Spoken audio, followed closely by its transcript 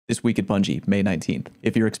This week at Bungie, May 19th.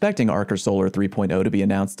 If you're expecting Arc or Solar 3.0 to be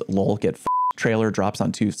announced, lol, get trailer drops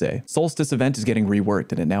on Tuesday. Solstice event is getting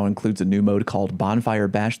reworked and it now includes a new mode called Bonfire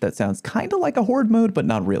Bash that sounds kinda like a horde mode, but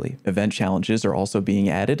not really. Event challenges are also being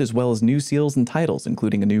added, as well as new seals and titles,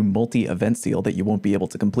 including a new multi-event seal that you won't be able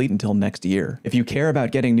to complete until next year. If you care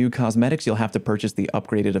about getting new cosmetics, you'll have to purchase the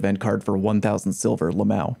upgraded event card for 1000 silver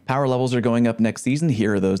Lamau. Power levels are going up next season,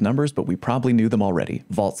 here are those numbers, but we probably knew them already.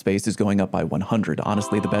 Vault space is going up by 100,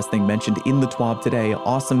 honestly the best thing mentioned in the TWAB today.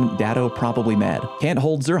 Awesome, Datto probably mad. Can't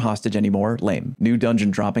hold Xur hostage anymore, lame. New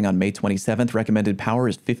dungeon dropping on May 27th, recommended power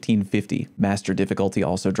is 1550. Master difficulty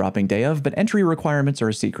also dropping day of, but entry requirements are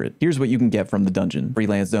a secret. Here's what you can get from the dungeon.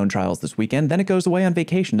 Freelance zone trials this weekend, then it goes away on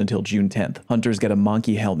vacation until June 10th. Hunters get a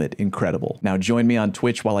Monke helmet, incredible. Now join me on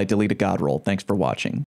Twitch while I delete a god roll. Thanks for watching.